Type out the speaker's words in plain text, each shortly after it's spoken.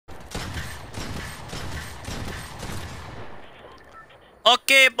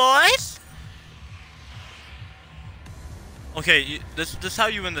Okay, boys. Okay, this is how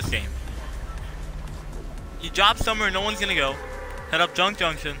you win this game. You drop somewhere no one's gonna go. Head up Junk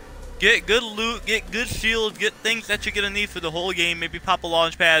Junction. Get good loot, get good shields, get things that you're gonna need for the whole game. Maybe pop a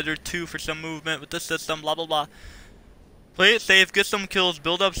launch pad or two for some movement with the system, blah blah blah. Play it safe, get some kills,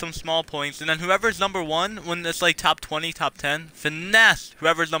 build up some small points, and then whoever's number one, when it's like top 20, top 10, finesse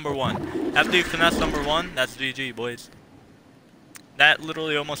whoever's number one. After you finesse number one, that's GG, boys. That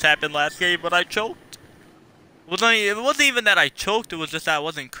literally almost happened last game, but I choked. It wasn't even that I choked, it was just that I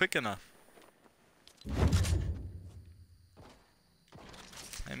wasn't quick enough.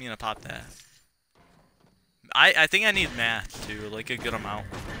 I'm gonna pop that. I think I need math too, like a good amount.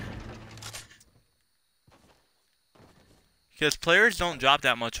 Because players don't drop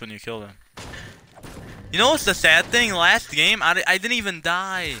that much when you kill them. You know what's the sad thing? Last game, I didn't even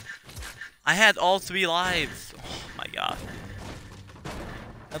die. I had all 3 lives. Oh my god.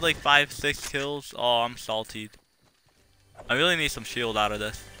 I had like 5, 6 kills. Oh, I'm salty. I really need some shield out of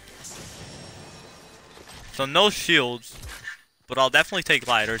this. So no shields. But I'll definitely take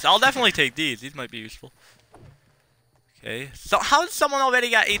gliders. I'll definitely take these. These might be useful. Okay. So how did someone already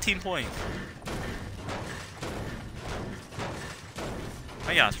got 18 points? Oh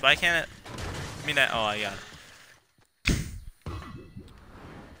my gosh, why can't it? I mean that. Oh, I got it.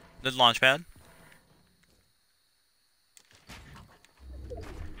 This launch pad.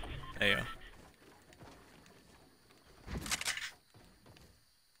 There you go.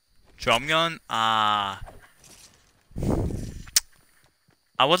 Drum gun? Ah.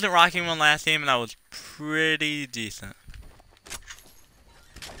 I wasn't rocking one last game and I was pretty decent.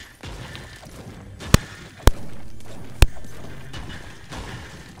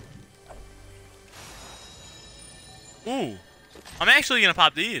 Ooh. I'm actually gonna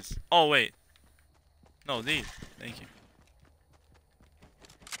pop these. Oh, wait. No, these. Thank you.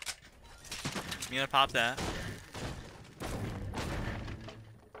 I'm gonna pop that.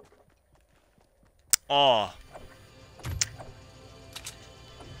 Oh.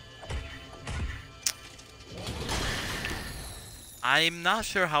 I'm not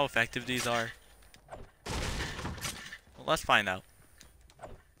sure how effective these are. Well, let's find out.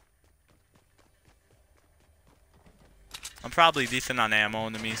 I'm probably decent on ammo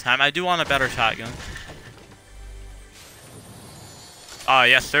in the meantime. I do want a better shotgun. Oh,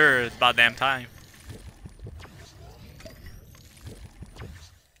 yes, sir. It's about damn time.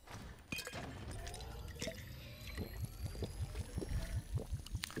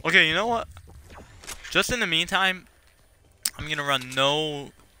 Okay, you know what? Just in the meantime, I'm gonna run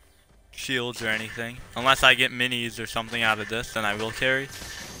no shields or anything. Unless I get minis or something out of this, then I will carry.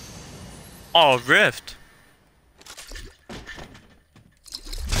 Oh, Rift.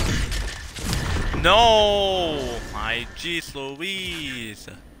 No! My jeez Louise.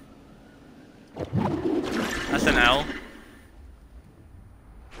 That's an L.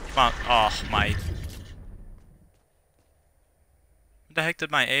 Come on. Oh, my. Where the heck did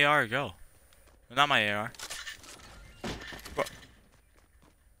my AR go? Not my AR.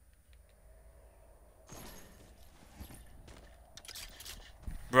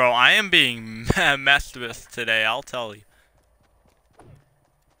 Bro, I am being messed with today, I'll tell you.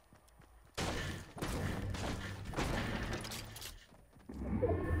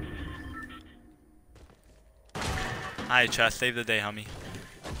 Hi, chest, save the day, homie.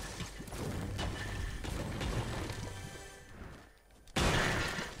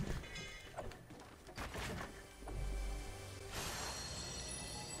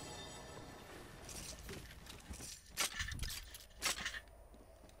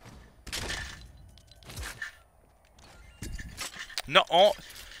 No, oh,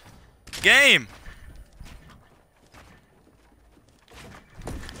 game.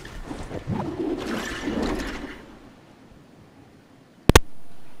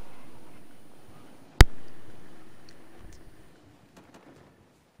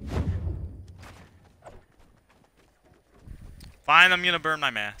 Fine, I'm gonna burn my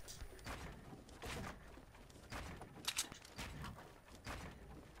math.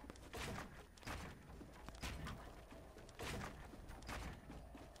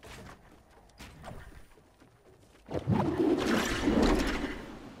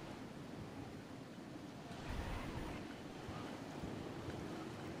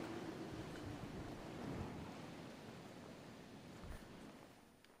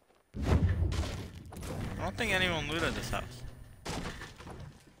 I don't think anyone looted this house.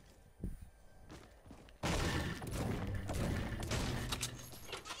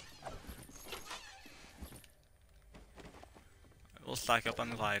 We'll stack up on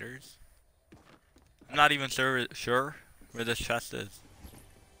the gliders. I'm not even sure where this chest is.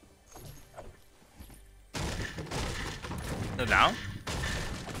 They're down?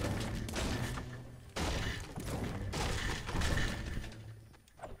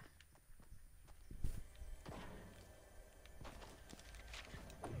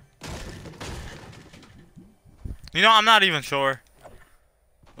 You know, I'm not even sure.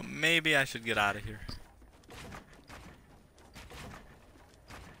 But maybe I should get out of here.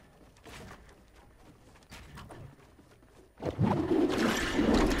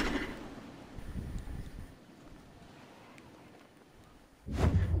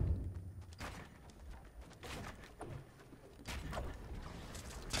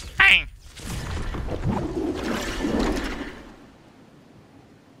 Bang!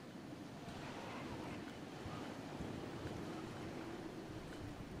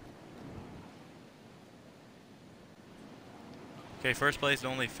 Okay, first place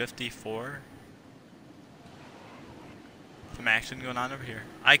only 54. Some action going on over here.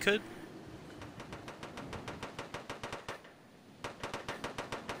 I could.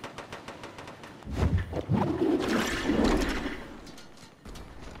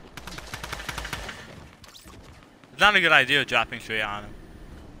 It's not a good idea dropping straight on him.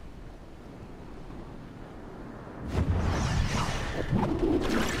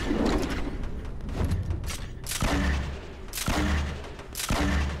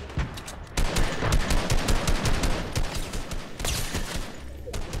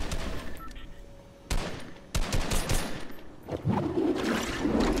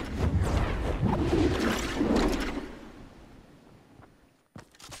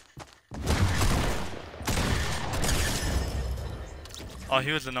 Oh,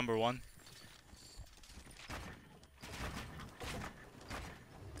 he was the number one.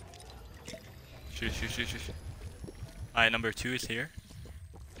 Shoot, shoot, shoot, shoot, shoot. Alright, number two is here.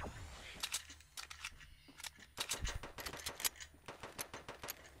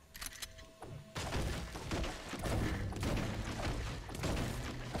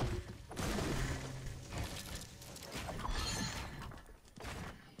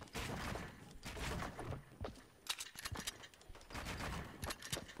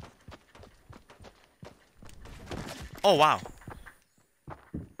 Oh, wow.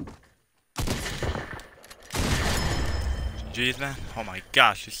 Jeez, man. Oh my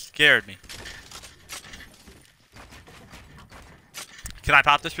gosh, you scared me. Can I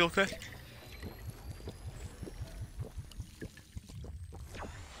pop this real quick?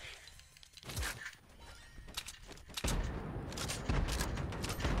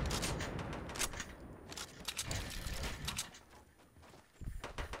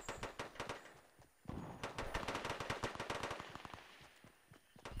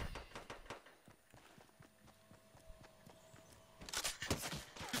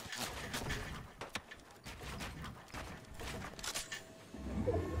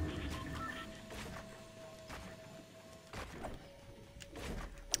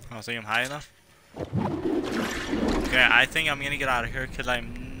 I don't think I'm high enough. Okay, I think I'm gonna get out of here because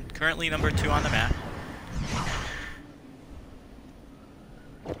I'm currently number 2 on the map.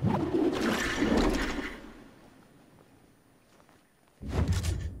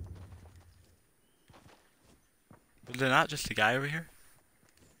 Is there not just a guy over here?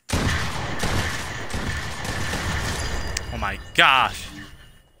 Oh my gosh.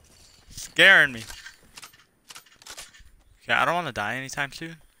 Scaring me. Okay, I don't want to die anytime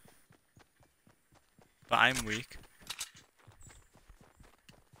soon. But I'm weak.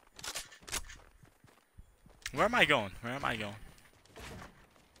 Where am I going? Where am I going?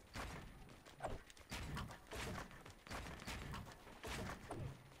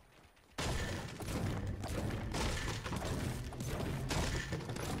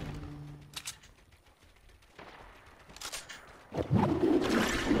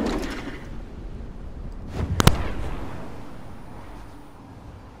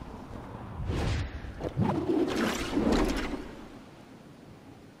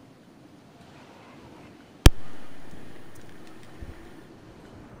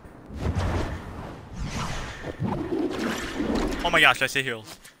 Oh my gosh, I see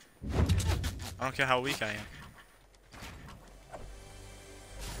heals. I don't care how weak I am.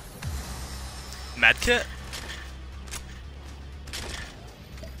 Medkit?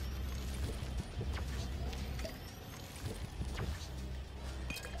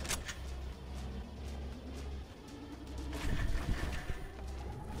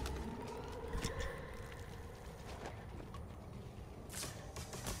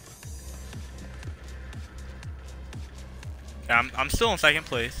 I'm still in second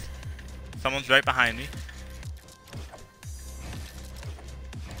place. Someone's right behind me.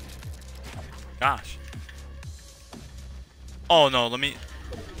 Gosh. Oh no, let me...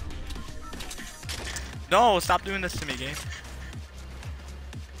 No, stop doing this to me, game.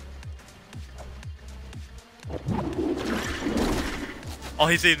 Oh,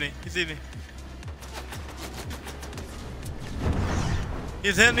 he sees me. He sees me.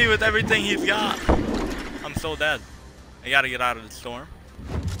 He's hit me with everything he's got. I'm so dead. I gotta get out of the storm.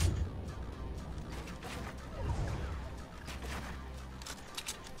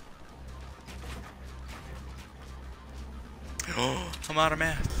 Oh, I'm out of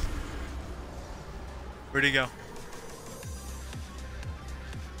math. Where'd he go?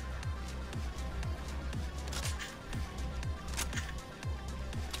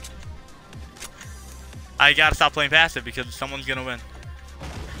 I gotta stop playing passive because someone's gonna win.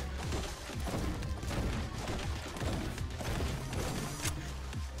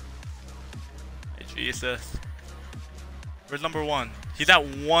 Hey, Jesus. Where's number one? He's at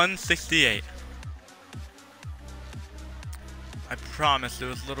 168. I promise there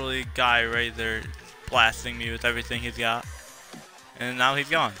was literally a guy right there blasting me with everything he's got. And now he's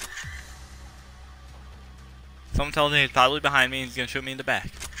gone. Someone tells me he's probably behind me and he's gonna shoot me in the back.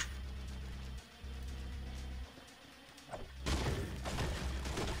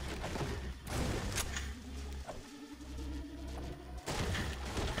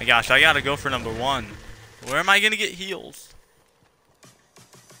 My gosh, I gotta go for number one. Where am I gonna get heals?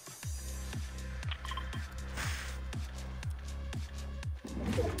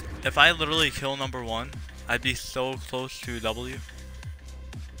 If I literally kill number one, I'd be so close to W.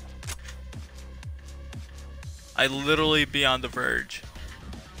 I'd literally be on the verge.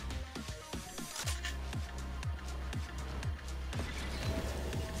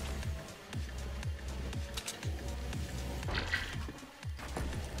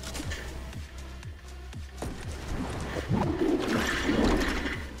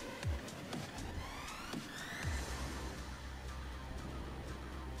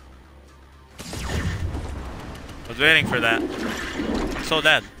 I was waiting for that. I'm so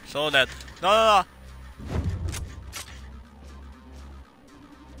dead. So dead. No, no, no.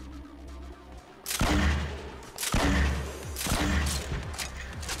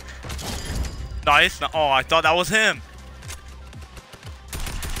 Nice. Oh, I thought that was him.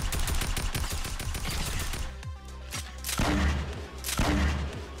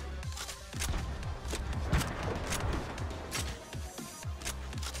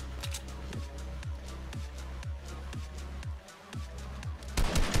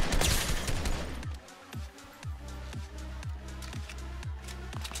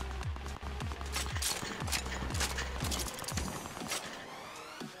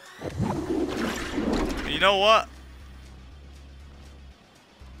 You know what?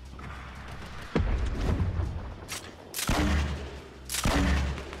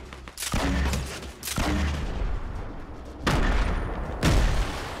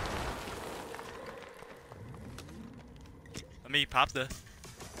 Let me pop this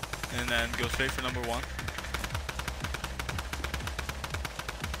and then go straight for number one.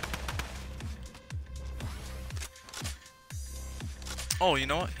 Oh, you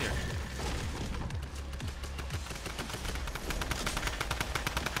know what? Here.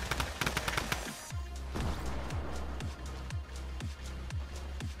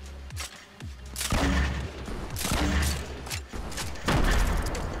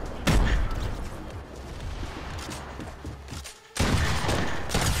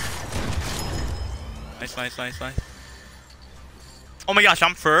 Nice, nice, nice, nice. Oh my gosh,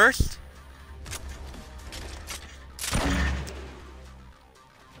 I'm first?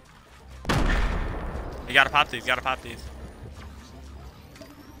 You gotta pop these, gotta pop these.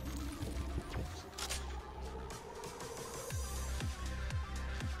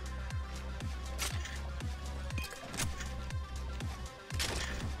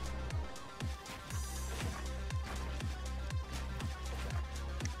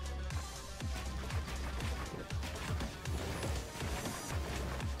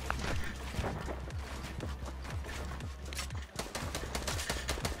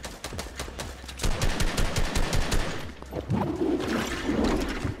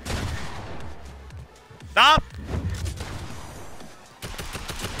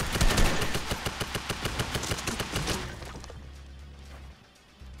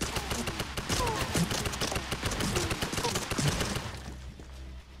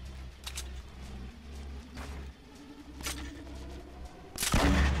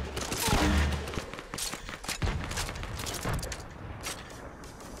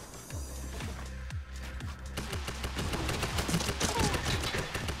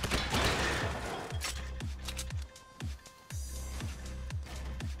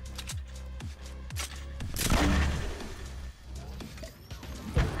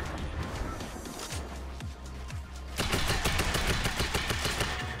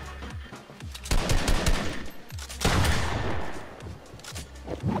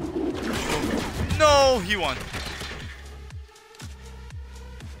 Oh, he won.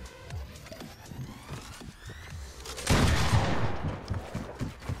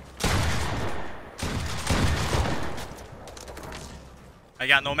 I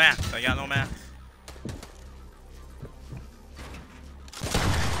got no max. I got no max.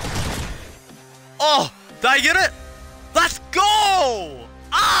 Oh, did I get it? Let's go!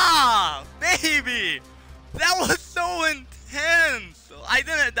 Ah, baby! That was so intense. I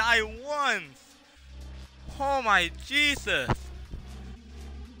didn't die once. Oh my Jesus.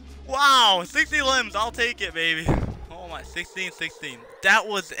 Wow, 60 limbs. I'll take it, baby. Oh my, 16. That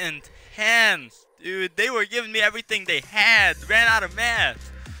was intense. Dude, they were giving me everything they had. Ran out of mats.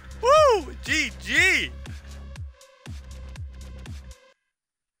 Woo! GG!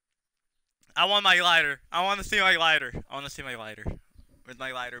 I want my glider. I want to see my glider. I want to see my glider. Where's my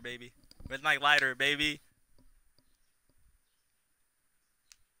glider, baby? Where's my glider, baby?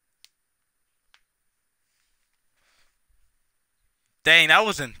 Dang, that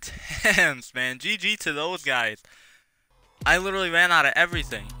was intense, man. GG to those guys. I literally ran out of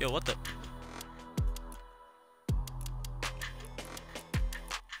everything. Yo, what the...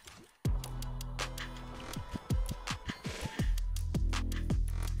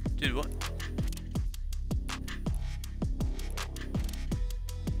 Dude, what?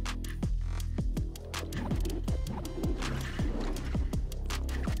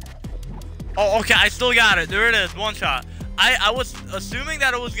 Oh, okay, I still got it. There it is, one shot. I was assuming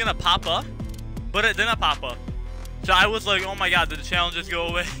that it was gonna pop up, but it didn't pop up. So I was like, oh my god, did the challenges go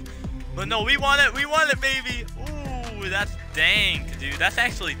away? But no, we won it, baby. Ooh, that's dank, dude. That's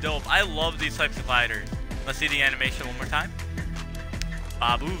actually dope. I love these types of gliders. Let's see the animation one more time.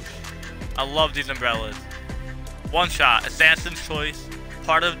 Baboosh. I love these umbrellas. One shot, Assassin's Choice,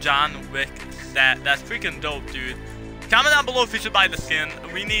 part of John Wick stat. That's freaking dope, dude. Comment down below if you should buy the skin.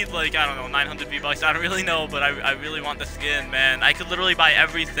 We need like, I don't know, 900 V-Bucks. I don't really know, but I really want the skin, man. I could literally buy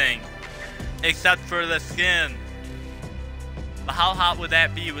everything except for the skin. But how hot would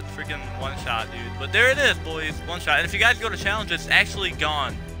that be with freaking one shot, dude? But there it is, boys, one shot. And if you guys go to challenges, it's actually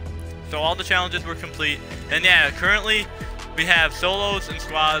gone. So all the challenges were complete. And yeah, currently we have solos and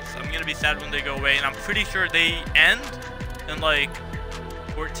squads. I'm gonna be sad when they go away, and I'm pretty sure they end in like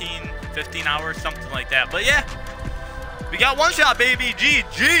 14, 15 hours, something like that. But yeah, we got one shot, baby.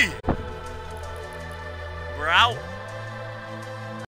 GG. We're out.